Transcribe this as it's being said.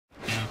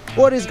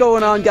What is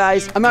going on,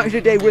 guys? I'm out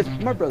here today with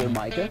my brother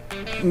Micah,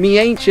 me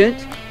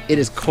ancient. It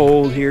is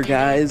cold here,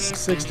 guys.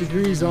 6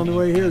 degrees on the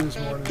way here this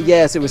morning.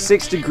 Yes, it was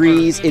 6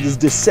 degrees. It is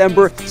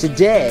December.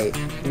 Today,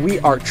 we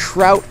are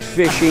trout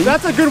fishing.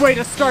 That's a good way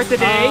to start the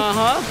day.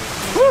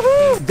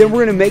 Woohoo! Then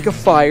we're gonna make a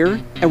fire,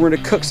 and we're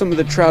gonna cook some of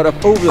the trout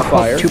up over the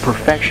fire. To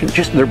perfection,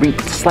 just they're being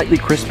slightly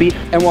crispy.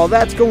 And while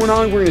that's going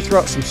on, we're gonna throw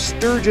out some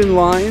sturgeon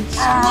lines.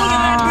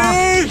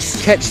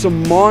 Catch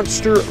some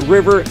monster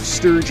river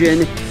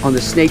sturgeon on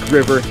the Snake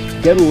River.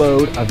 Get a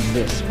load of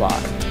this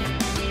spot.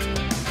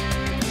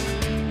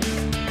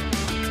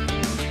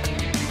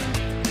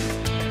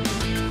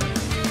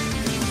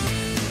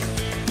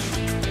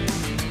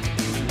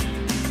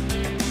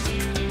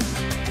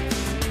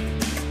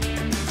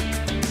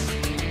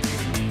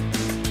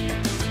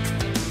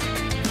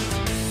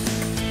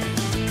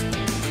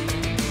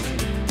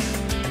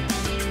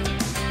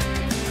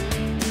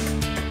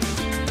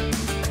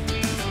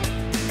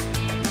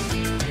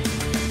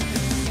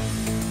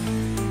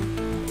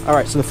 All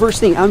right, so the first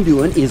thing I'm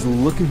doing is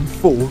looking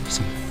for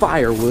some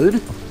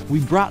firewood. We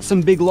brought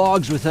some big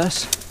logs with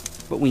us,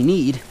 but we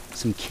need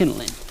some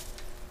kindling.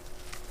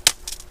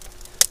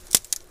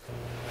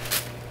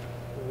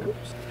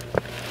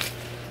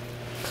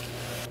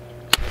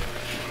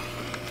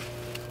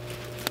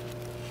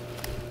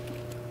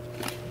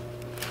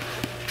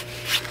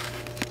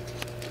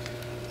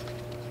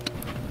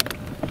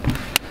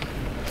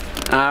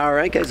 All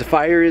right, guys, the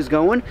fire is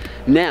going.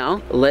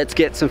 Now, let's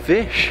get some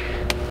fish.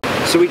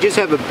 So we just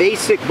have a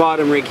basic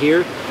bottom rig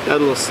here. Got a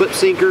little slip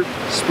sinker,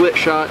 split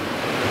shot,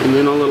 and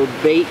then a little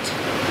bait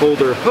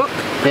holder hook.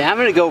 Yeah, I'm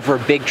gonna go for a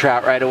big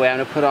trout right away. I'm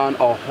gonna put on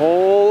a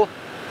whole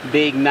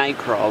big night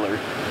crawler.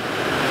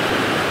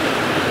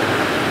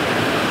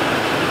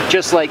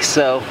 Just like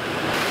so.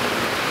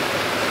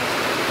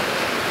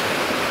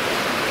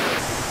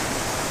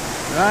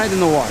 Right in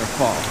the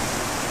waterfall.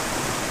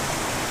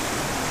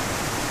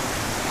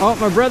 Oh,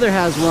 my brother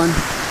has one.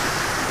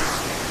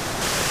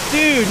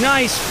 Dude,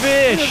 nice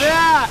fish. Look at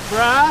that,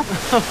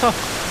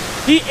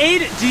 bruh. He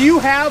ate it. Do you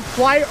have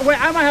pliers?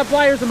 Wait, I might have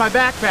pliers in my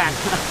backpack.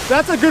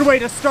 That's a good way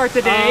to start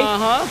the day.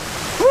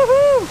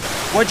 Woohoo!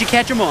 What'd you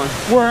catch him on?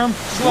 Worm.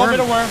 Just a little bit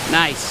of worm.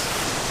 Nice.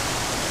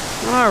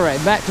 All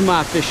right, back to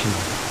my fishing.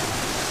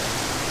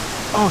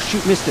 Oh,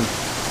 shoot, missed him.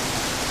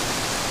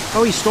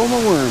 Oh, he stole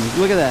my worm.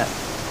 Look at that.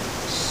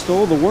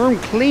 Stole the worm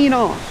clean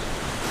off.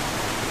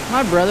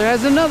 My brother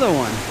has another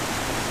one.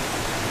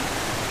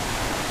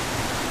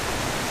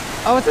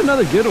 Oh, it's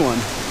another good one.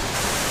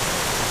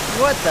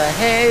 What the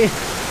hey?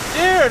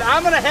 Dude,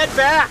 I'm gonna head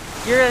back.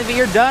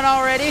 You're done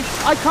already?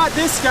 I caught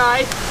this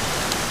guy.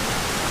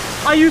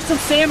 I used some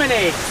salmon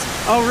eggs.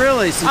 Oh,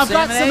 really? Some I've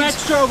salmon got some eggs?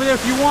 extra over there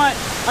if you want.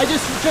 I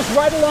just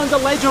right along the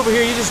ledge over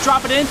here. You just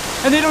drop it in,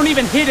 and they don't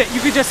even hit it.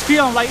 You could just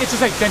feel them, like it's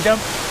just like dum dum,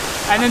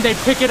 and then they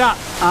pick it up.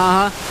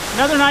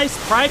 Another nice,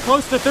 probably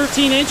close to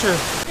 13 incher.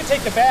 You can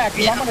take the bag.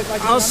 Yeah. I'm gonna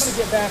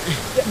get back,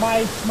 get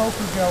my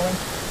smoker going.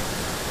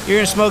 You're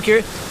gonna smoke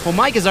your? Well,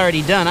 Mike is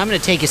already done. I'm gonna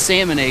take his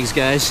salmon eggs,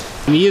 guys.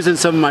 I'm using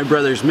some of my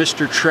brother's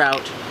Mr.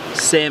 Trout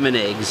salmon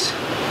eggs.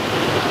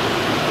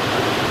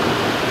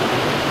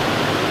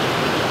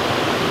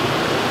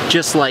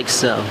 Just like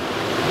so.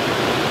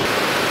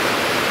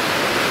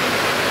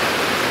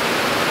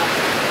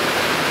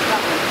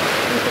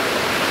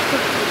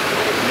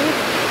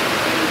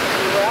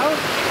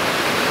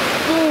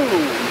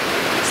 Boom!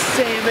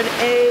 Salmon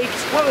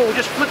eggs. Whoa,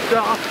 just flipped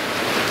off.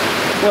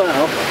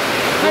 Well.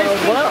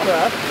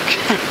 Well.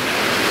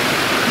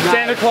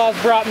 Santa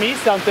Claus brought me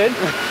something.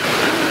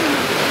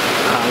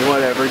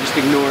 Whatever, just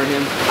ignore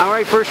him. All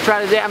right, first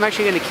try today. I'm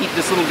actually gonna keep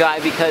this little guy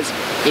because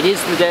it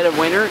is the dead of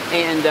winter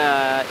and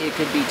it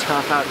could be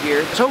tough out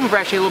here. I was hoping for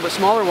actually a little bit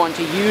smaller one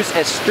to use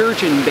as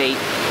sturgeon bait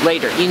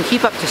later. You can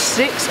keep up to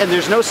 6 and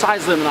there's no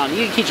size limit on it.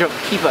 You can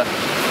keep a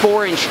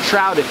 4-inch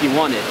trout if you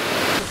wanted.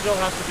 Still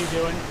has to be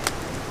doing.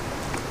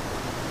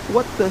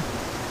 What the?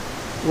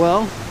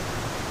 Well,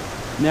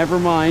 never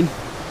mind.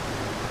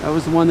 That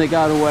was the one that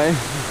got away.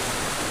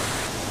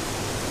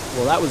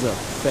 Well, that was a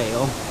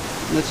fail.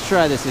 Let's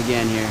try this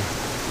again here.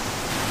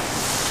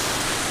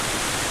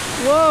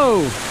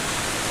 Whoa!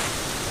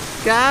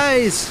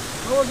 Guys!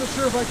 I wasn't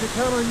sure if I could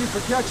count on you for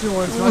catching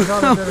one, so I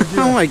thought I better do it.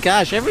 Oh my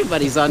gosh,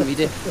 everybody's on me.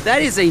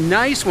 That is a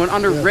nice one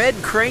on a red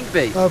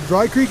crankbait.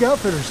 Dry Creek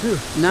Outfitters, too.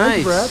 Nice. Thank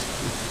you, Brad.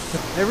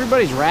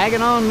 Everybody's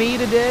ragging on me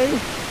today.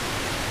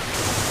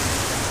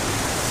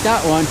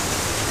 Got one.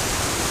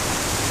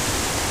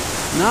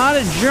 Not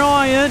a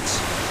giant.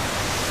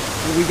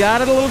 We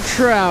got a little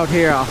trout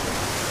here.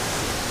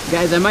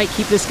 Guys, I might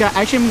keep this guy.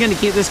 Actually, I'm going to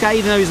keep this guy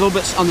even though he's a little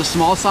bit on the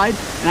small side.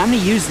 And I'm going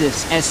to use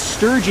this as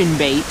sturgeon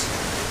bait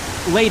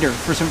later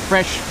for some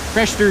fresh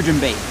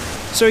sturgeon bait.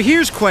 So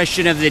here's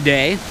question of the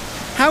day.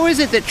 How is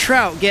it that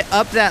trout get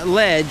up that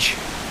ledge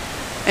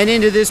and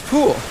into this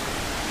pool?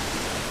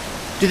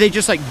 Do they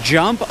just like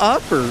jump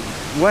up or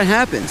what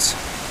happens?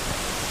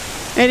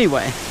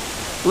 Anyway,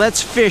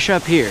 let's fish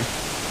up here.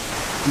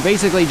 I'm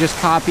basically just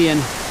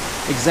copying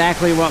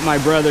exactly what my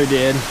brother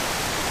did.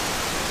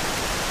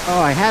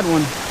 Oh, I had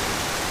one.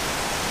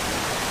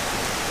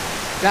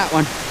 That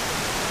one.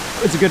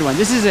 It's a good one.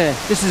 This is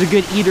a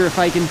good eater if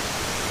I can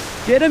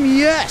get him.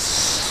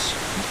 Yes.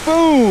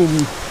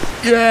 Boom.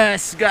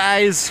 Yes,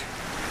 guys.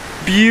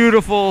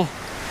 Beautiful,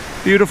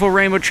 beautiful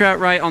rainbow trout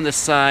right on the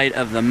side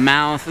of the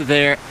mouth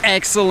there.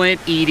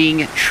 Excellent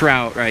eating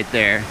trout right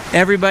there.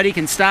 Everybody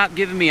can stop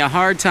giving me a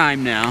hard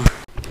time now.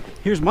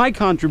 Here's my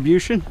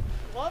contribution.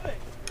 Love it.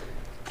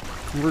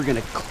 We're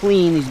gonna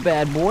clean these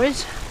bad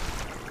boys.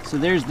 So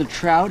there's the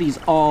trout. He's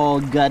all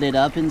gutted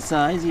up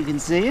inside, as you can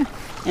see.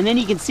 And then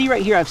you can see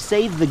right here, I've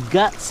saved the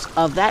guts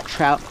of that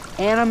trout,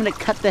 and I'm gonna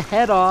cut the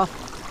head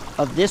off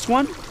of this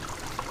one,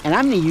 and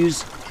I'm gonna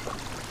use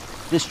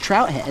this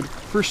trout head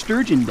for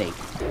sturgeon bait.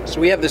 So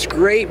we have this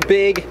great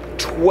big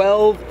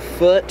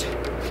 12-foot,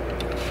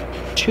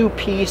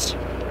 2-piece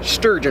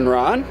sturgeon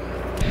rod.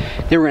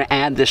 Then we're gonna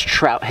add this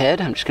trout head.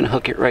 I'm just gonna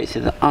hook it right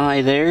through the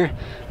eye there.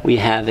 We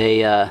have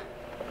a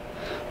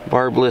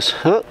barbless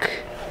hook.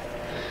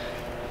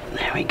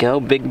 There we go,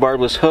 big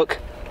barbless hook.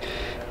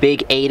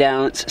 Big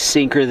 8-ounce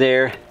sinker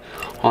there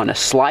on a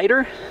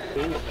slider.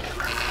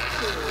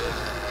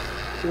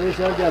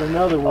 Seriously, I've got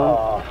another one.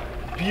 Oh,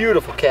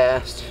 beautiful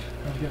cast.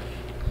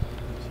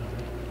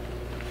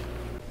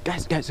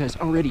 Guys,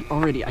 already,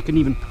 I couldn't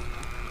even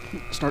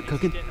start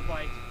cooking.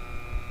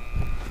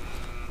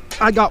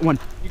 I got one.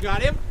 You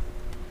got him?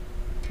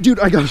 Dude,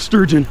 I got a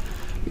sturgeon.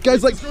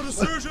 Guys, like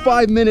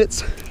 5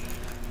 minutes.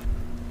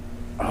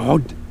 Oh,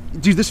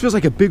 dude, this feels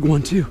like a big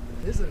one too.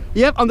 Is it?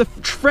 Yep, on the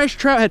fresh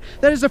trout head.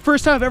 That is the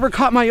first time I've ever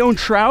caught my own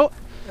trout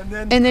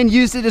and then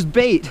used it as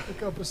bait.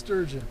 Pick up a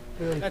sturgeon.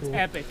 Very That's cool.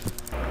 epic.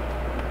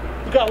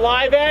 We got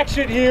live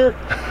action here.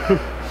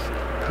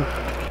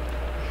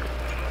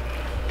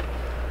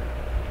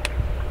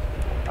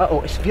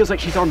 Uh-oh, it feels like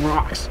she's on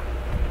rocks.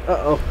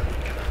 Uh-oh.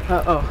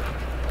 Uh-oh.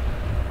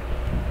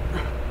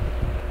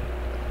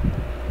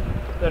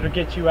 That'll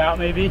get you out,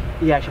 maybe.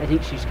 Yeah, I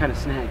think she's kind of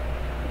snagged.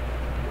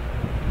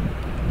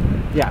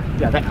 Yeah,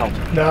 that helped.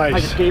 Nice. I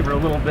just gave her a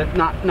little bit,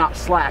 not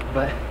slack,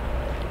 but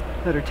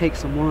let her take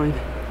some line.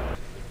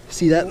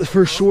 See that, the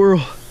first swirl?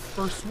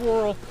 First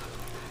swirl.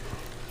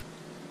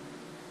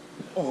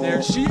 Oh,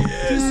 There she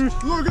is.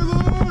 Dude, look at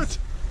that!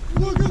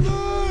 Look at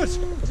that!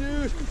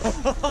 Dude.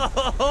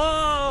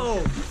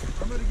 Oh!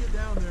 I'm gonna get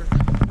down there.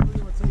 I'm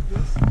gonna take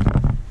this.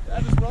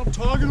 That is what I'm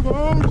talking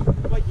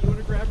about. Mike, you want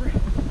to grab her?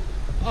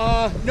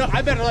 No,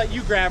 I better let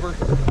you grab her.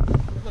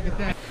 Look at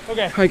that.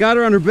 Okay. I got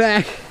her on her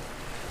back.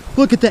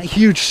 Look at that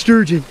huge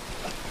sturgeon.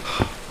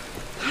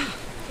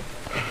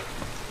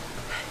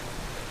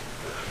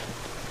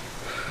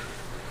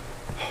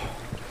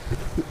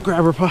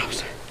 Grab her,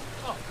 Pops.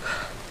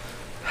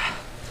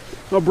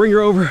 I'll bring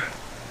her over.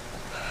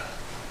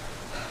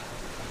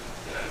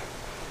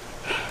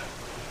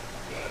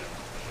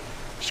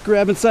 Just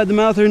grab inside the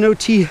mouth there, no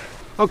teeth.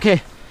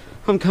 Okay,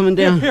 I'm coming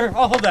down. Here,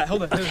 I'll hold that.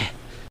 Hold that. Okay.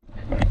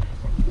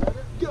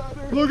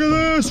 Look at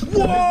this!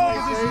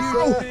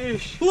 Whoa!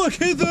 Fish.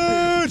 Look at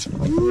that!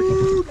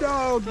 Woo,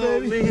 dog, Oh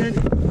baby! man,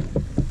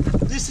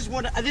 this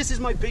is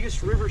my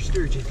biggest river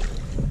sturgeon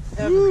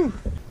ever.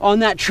 On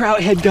that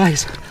trout head,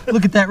 guys.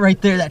 Look at that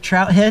right there, that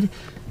trout head.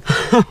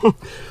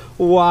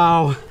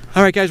 Wow.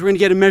 All right, guys, we're gonna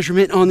get a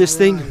measurement on this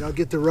thing. Right, I'll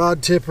get the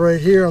rod tip right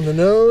here on the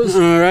nose.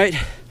 All right.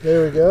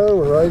 There we go,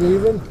 we're right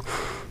even.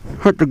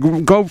 Put the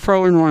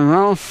GoPro in my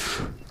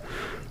mouth.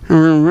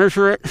 I'm gonna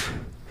measure it.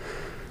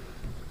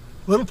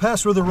 Little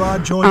past where the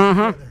rod joins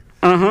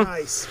together.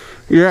 Nice.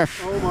 Yes.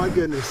 Oh my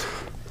goodness.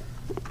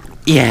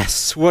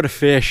 Yes, what a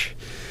fish.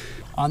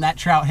 On that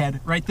trout head,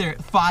 right there,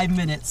 5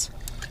 minutes.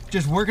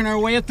 Just working our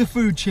way up the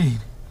food chain.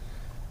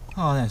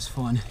 Oh, that's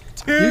fun.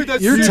 Dude,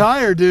 that's You're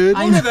tired, dude.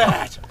 I Look know. at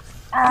that. Look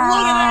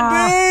at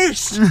that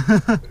beast.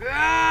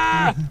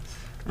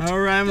 All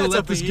right, I'm gonna That's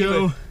let a this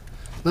behemoth. go.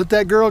 Let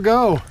that girl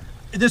go.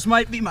 This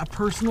might be my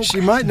personal. She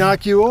might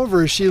knock you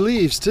over as she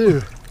leaves,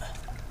 too.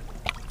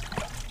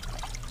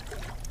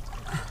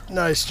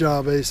 Nice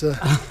job, Asa.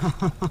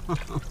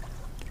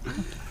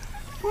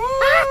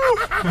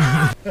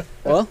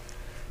 Well,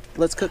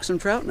 let's cook some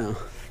trout now.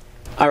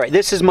 All right,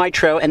 this is my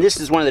trout, and this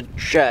is one of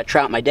the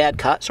trout my dad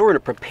caught. So we're gonna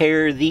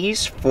prepare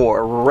these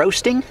for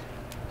roasting.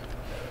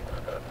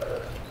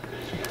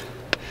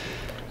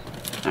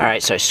 All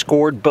right, so I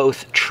scored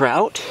both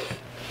trout.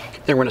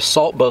 Then we're gonna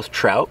salt both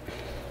trout.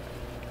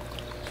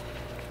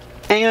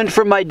 And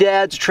for my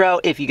dad's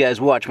trout, if you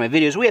guys watch my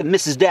videos, we have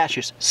Mrs.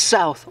 Dasher's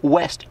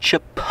Southwest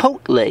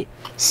Chipotle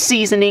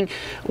seasoning,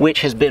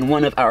 which has been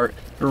one of our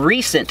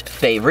recent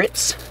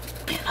favorites.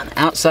 And on the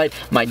outside,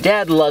 my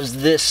dad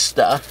loves this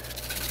stuff.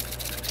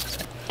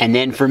 And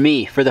then for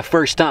me, for the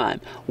first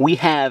time, we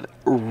have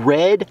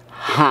red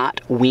hot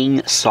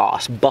wing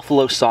sauce,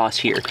 buffalo sauce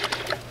here.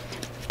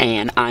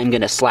 And I'm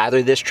gonna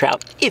slather this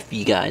trout. If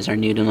you guys are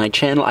new to my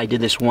channel, I did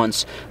this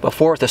once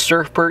before with a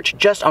surf perch,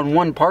 just on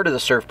one part of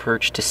the surf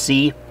perch to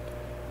see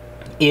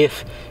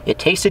if it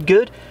tasted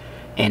good,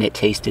 and it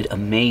tasted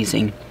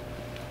amazing.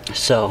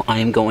 So I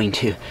am going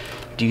to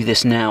do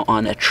this now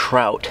on a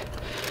trout.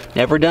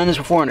 Never done this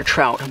before on a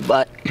trout,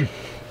 but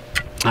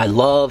I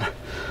love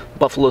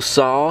buffalo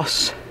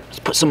sauce. Let's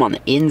put some on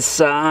the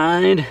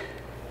inside.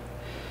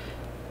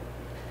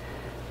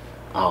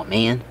 Oh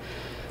man,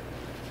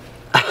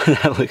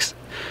 that looks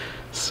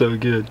so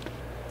good.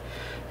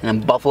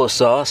 And then buffalo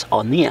sauce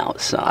on the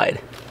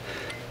outside,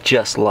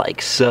 just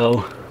like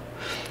so.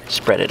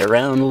 Spread it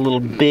around a little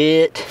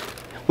bit.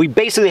 We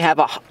basically have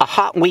a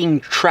hot wing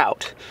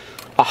trout,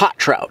 a hot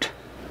trout.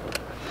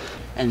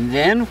 And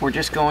then we're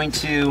just going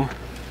to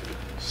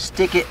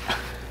stick it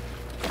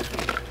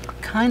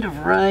kind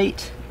of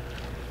right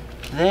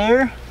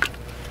there.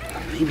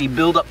 Maybe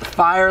build up the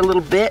fire a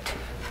little bit.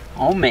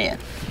 Oh man,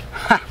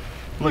 ha,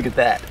 look at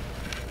that.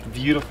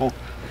 Beautiful.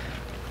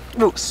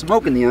 Oh,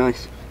 smoke in the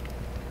eyes.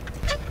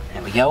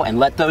 There we go, and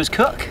let those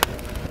cook.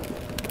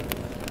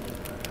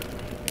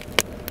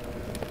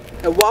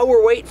 And while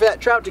we're waiting for that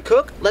trout to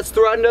cook, let's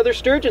throw out another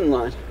sturgeon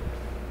line.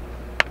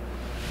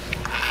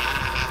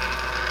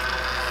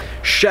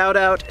 Shout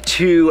out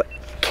to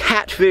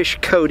Catfish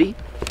Cody,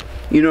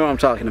 you know what I'm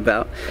talking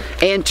about,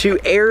 and to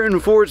Aaron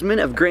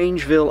Forsman of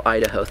Grangeville,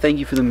 Idaho. Thank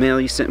you for the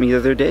mail you sent me the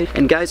other day.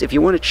 And guys, if you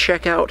want to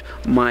check out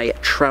my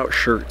trout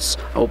shirts,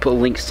 I'll put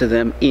links to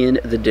them in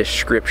the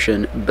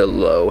description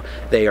below.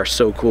 They are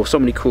so cool, so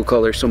many cool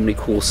colors, so many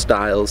cool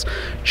styles.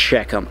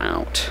 Check them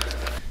out.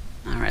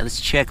 All right, let's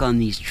check on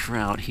these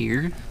trout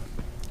here.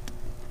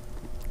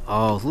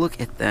 Oh, look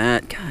at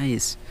that,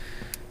 guys.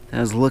 That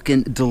was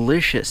looking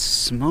delicious.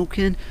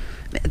 Smoking.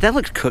 That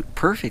looks cooked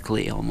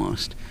perfectly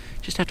almost.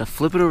 Just have to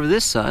flip it over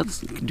this side. Let's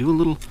do a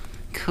little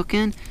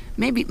cooking.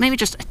 Maybe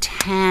just a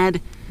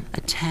tad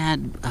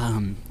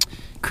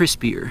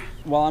crispier.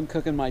 While I'm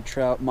cooking my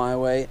trout my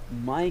way,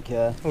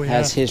 Micah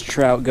has his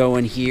trout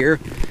going here.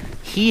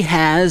 He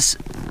has,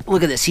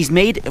 look at this. He's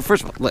made,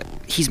 first of all, look,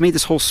 he's made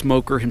this whole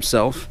smoker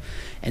himself.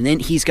 And then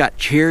he's got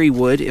cherry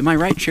wood. Am I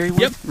right, cherry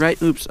wood? Yep.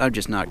 Right? Oops, I've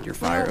just knocked your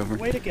fire over.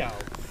 Way to go.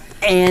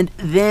 And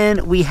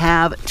then we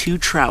have two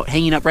trout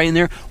hanging up right in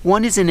there.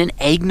 One is in an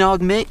eggnog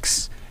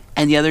mix,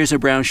 and the other is a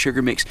brown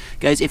sugar mix.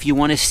 Guys, if you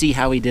want to see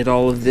how he did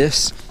all of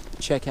this,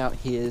 check out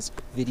his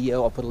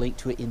video. I'll put a link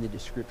to it in the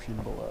description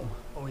below.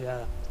 Oh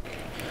yeah.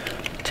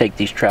 Take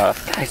these trout.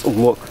 Guys,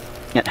 look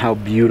at how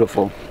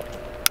beautiful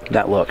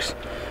that looks.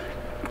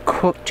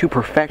 Cooked to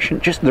perfection.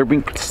 Just, they're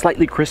being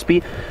slightly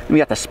crispy. And we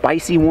got the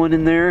spicy one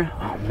in there.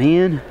 Oh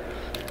man.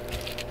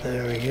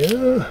 There we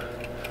go.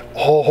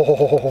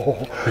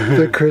 Oh,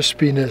 the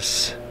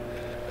crispiness.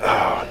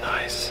 Oh,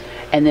 nice.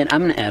 And then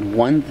I'm gonna add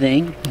one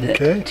thing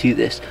to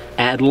this.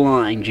 Add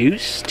lime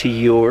juice to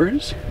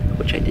yours,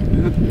 which I did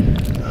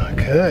not.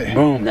 Okay.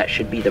 Boom, that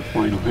should be the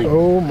final thing.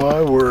 Oh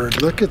my word,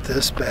 look at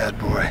this bad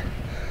boy.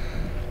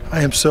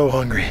 I am so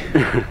hungry.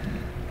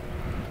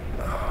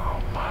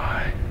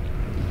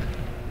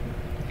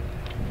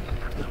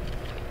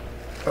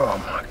 Oh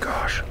my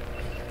gosh.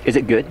 Is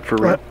it good for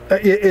real?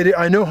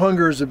 I know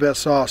hunger is the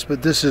best sauce,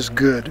 but this is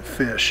good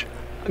fish.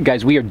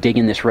 Guys, we are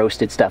digging this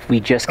roasted stuff.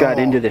 We just got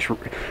into this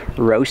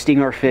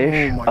roasting our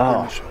fish. Oh my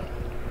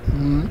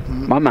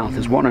goodness. My mouth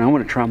is watering. I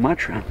want to try my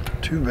trout.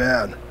 Too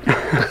bad.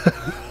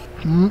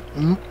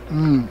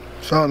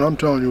 Son, I'm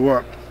telling you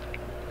what.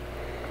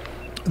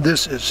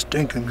 This is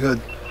stinking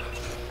good.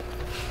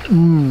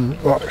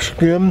 Oh,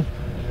 skin.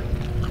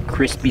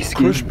 Crispy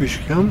skin. Crispy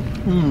skin.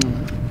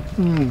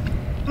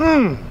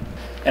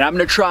 And I'm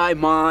gonna try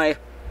my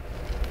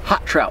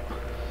hot trout.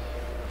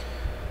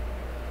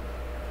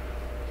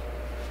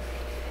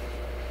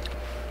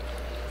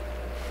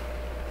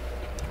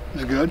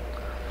 Is it good?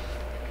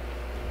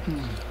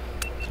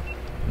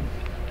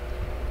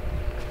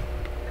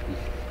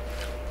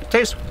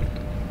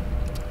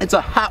 It's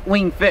a hot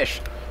wing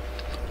fish.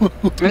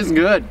 It's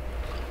good.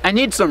 I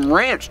need some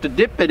ranch to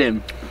dip it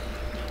in.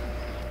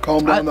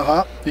 Calm down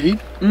the heat?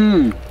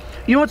 You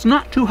know, it's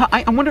not too hot.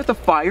 I wonder if the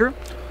fire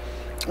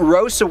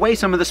roasts away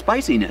some of the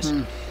spiciness,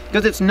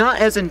 because it's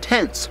not as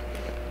intense.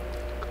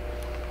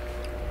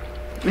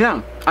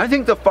 Yeah, I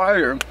think the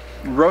fire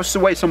roasts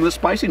away some of the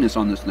spiciness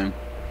on this thing,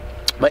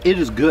 but it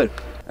is good.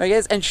 All right,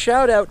 guys, and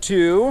shout out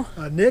to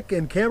Nick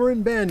and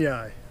Cameron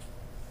Banyai.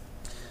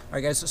 All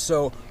right, guys,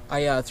 so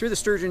I threw the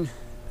sturgeon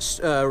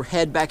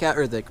head back out,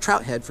 or the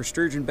trout head for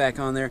sturgeon back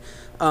on there.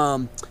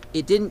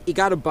 It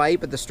got a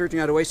bite, but the sturgeon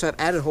got away, so I've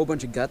added a whole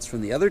bunch of guts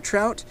from the other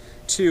trout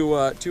to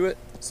it.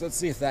 So let's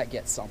see if that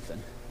gets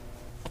something.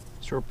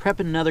 So we're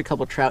prepping another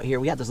couple trout here.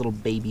 We got this little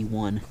baby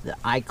one that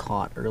I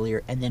caught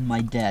earlier, and then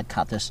my dad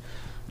caught this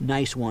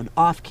nice one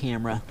off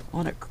camera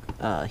on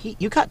a.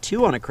 You caught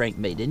two on a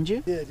crankbait, didn't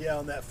you? Did, yeah,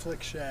 on that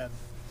flick shad.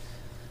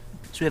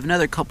 So we have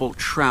another couple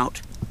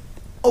trout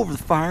over the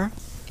fire,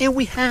 and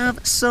we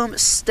have some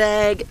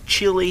stag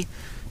chili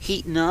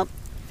heating up.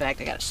 In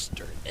fact, I gotta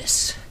stir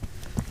this.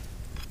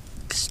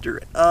 Stir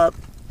it up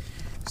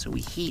so we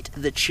heat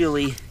the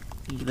chili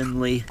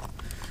evenly.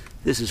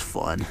 This is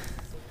fun.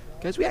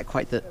 Guys, we got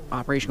quite the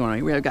operation going on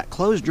here. We've got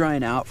clothes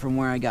drying out from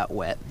where I got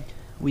wet.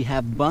 We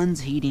have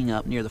buns heating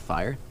up near the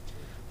fire.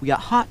 We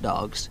got hot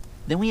dogs.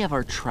 Then we have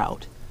our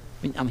trout.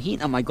 I'm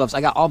heating up my gloves. I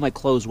got all my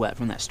clothes wet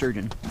from that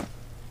sturgeon.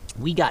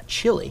 We got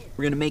chili.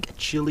 We're gonna make a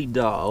chili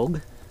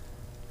dog.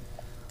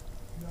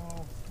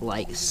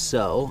 Like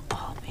so.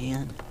 Oh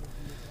man.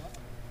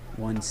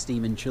 One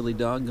steaming chili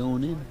dog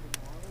going in.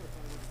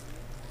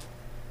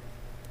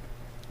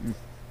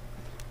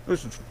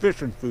 This is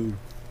fishing food.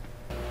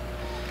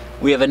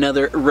 We have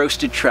another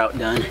roasted trout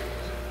done.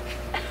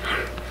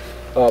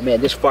 Oh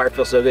man, this fire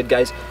feels so good,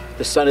 guys.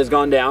 The sun has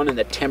gone down and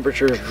the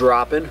temperature is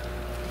dropping.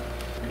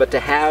 But to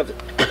have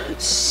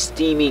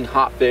steaming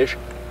hot fish,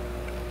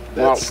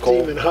 That's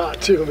steaming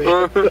hot too,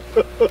 man.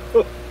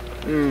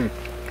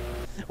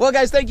 Well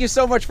guys, thank you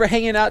so much for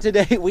hanging out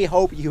today. We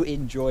hope you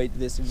enjoyed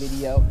this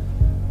video.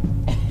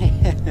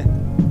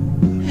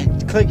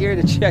 Click here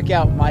to check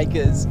out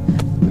Micah's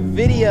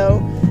video,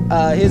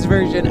 his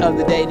version of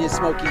the day and his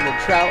smoking the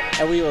trout,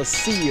 and we will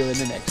see you in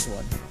the next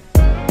one.